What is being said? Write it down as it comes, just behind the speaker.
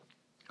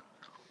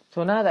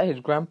So now that his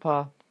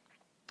grandpa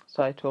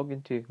started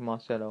talking to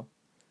Marcelo,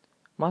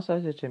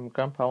 Marcelo said to him,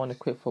 "Grandpa, I want to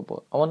quit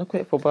football. I want to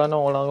quit football. I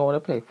no longer want to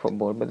play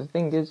football." But the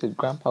thing is, his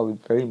grandpa was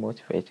very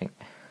motivating.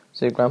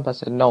 So his grandpa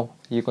said, "No,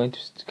 you're going to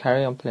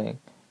carry on playing.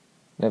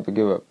 Never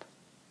give up.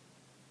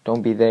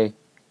 Don't be they.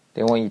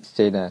 They want you to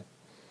stay there."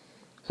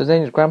 So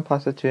then his grandpa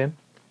said to him,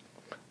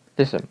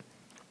 "Listen,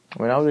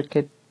 when I was a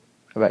kid,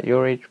 about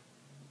your age,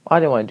 I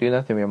didn't want to do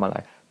nothing with my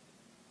life.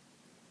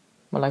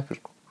 My life was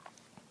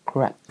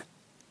crap."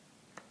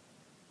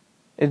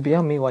 It's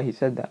beyond me why he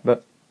said that,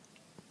 but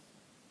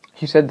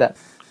he said that.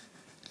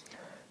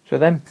 So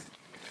then,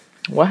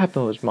 what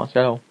happened was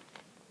Marcelo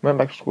went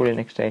back to school the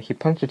next day. He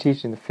punched the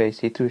teacher in the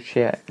face. He threw a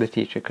chair at the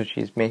teacher because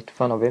she's made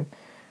fun of him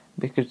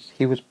because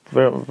he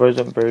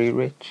wasn't very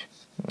rich.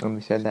 And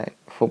we said that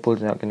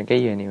football's not going to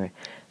get you anywhere.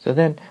 So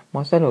then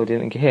Marcelo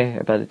didn't care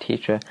about the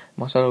teacher.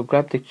 Marcelo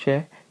grabbed the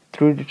chair,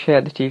 threw the chair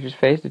at the teacher's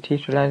face. The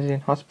teacher landed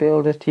in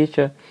hospital. The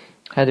teacher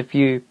had a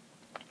few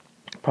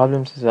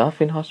problems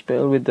herself in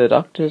hospital with the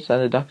doctors,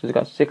 and the doctors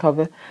got sick of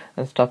her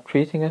and stopped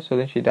treating her. So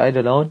then she died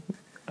alone.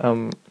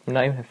 Not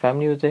even her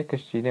family was there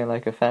because she didn't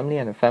like her family,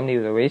 and her family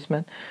was a waste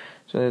man.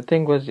 So the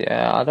thing was,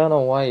 yeah, I don't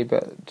know why,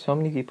 but so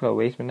many people are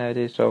waste men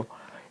nowadays. So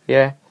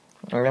yeah,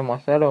 and then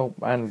Marcelo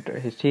and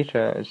his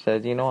teacher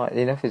said, "You know what?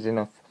 Enough is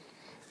enough.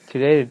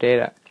 Today the day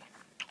that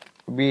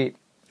we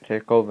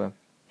take over."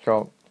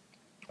 So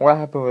what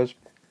happened was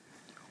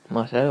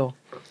Marcelo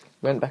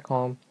went back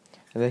home,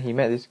 and then he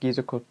met this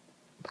geezer called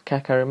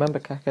Kaká. Remember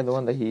Kaká, the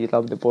one that he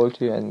lobbed the ball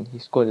to and he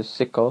scored a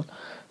sick goal?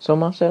 So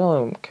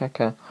Marcelo and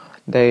Kaká,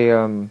 they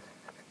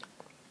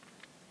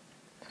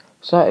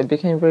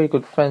became very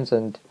good friends,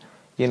 and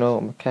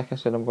Kaká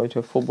said, "I'm going to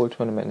a football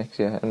tournament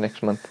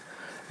next month."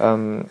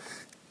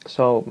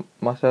 So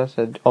Marcelo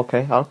said,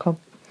 "Okay, I'll come."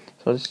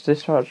 So they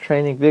started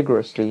training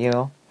vigorously, You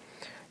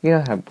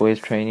know how boys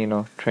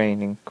train,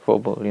 training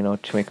football,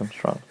 to make them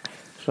strong.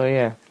 So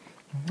yeah,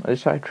 they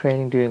started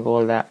training, doing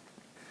all that.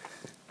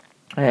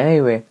 And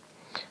anyway,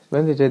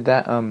 when they did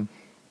that,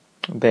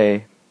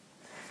 they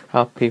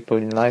helped people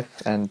in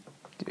life, and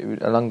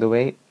along the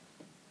way,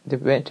 they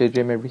went to the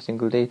gym every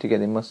single day to get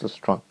their muscles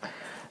strong.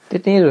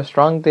 Their knees were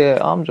strong,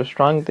 their arms were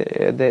strong,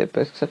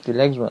 except their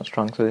legs weren't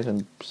strong. So they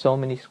did so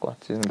many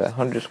squats, about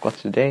 100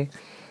 squats a day.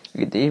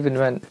 They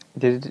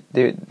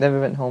never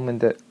went home when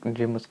the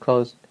gym was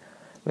closed.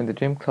 When the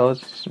gym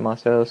closed,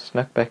 Marcelo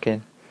snuck back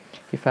in.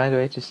 He found a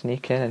way to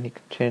sneak in, and he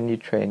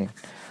continued training.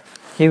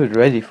 He was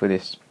ready for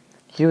this.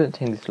 He wasn't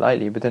taking this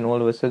lightly, but then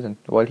all of a sudden,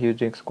 while he was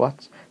doing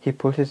squats, he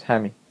pulled his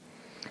hammy.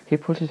 He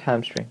pulled his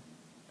hamstring,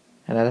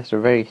 and that's a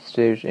very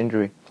serious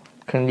injury.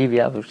 Can leave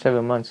you out for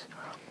 7 months.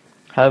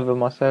 However,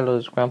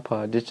 Marcelo's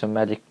grandpa did some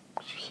magic.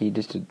 He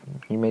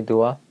made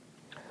dua,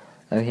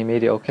 and he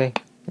made it okay,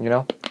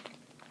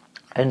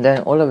 And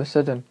then all of a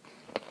sudden,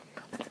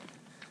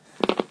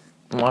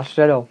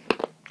 Marcelo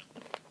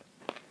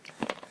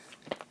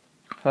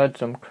heard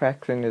some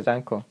cracks in his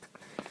ankle.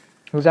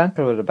 His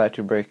ankle was about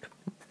to break.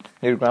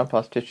 His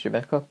grandpa stitched it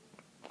back up.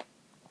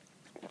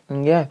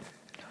 And yeah,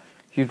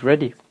 he was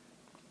ready.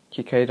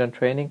 He carried on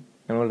training,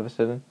 and all of a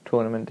sudden,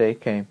 tournament day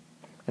came.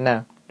 And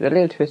now, there's a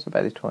little twist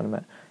about this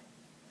tournament.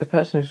 The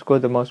person who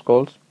scored the most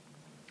goals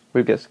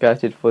will get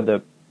scouted for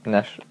the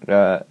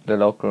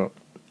local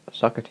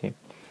soccer team,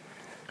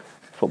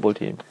 football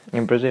team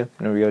in Brazil,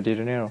 in Rio de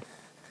Janeiro.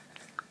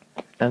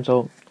 And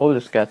so all the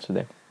scouts are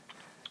there.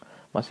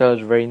 Marcelo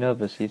was very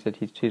nervous. He said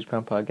to his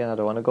grandpa again, "I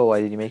don't want to go. Why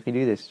did you make me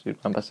do this?" His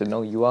grandpa said,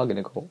 "No, you are going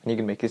to go. And you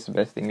can make this the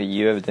best thing that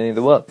you've ever done in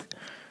the world."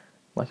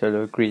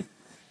 Marcelo agreed.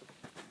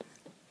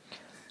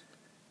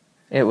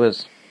 It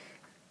was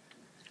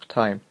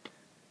time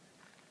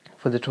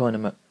for the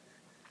tournament.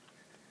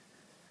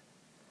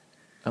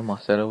 And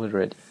Marcelo was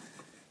ready.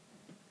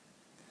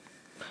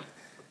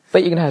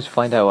 But you're going to have to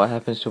find out what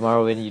happens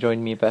tomorrow when you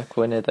join me back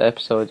for another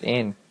episode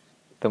in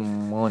the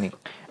morning.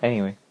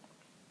 Anyway,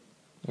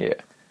 yeah.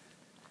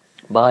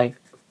 Bye.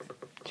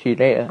 See you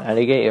later,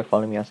 alligator.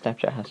 Follow me on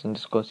Snapchat,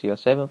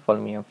 Hassan_CO7.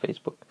 Follow me on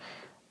Facebook.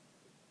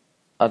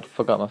 I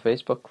forgot my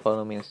Facebook.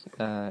 Follow me on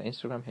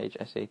Instagram,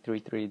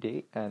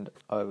 HSA33D. And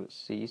I will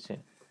see you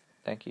soon.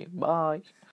 Thank you. Bye.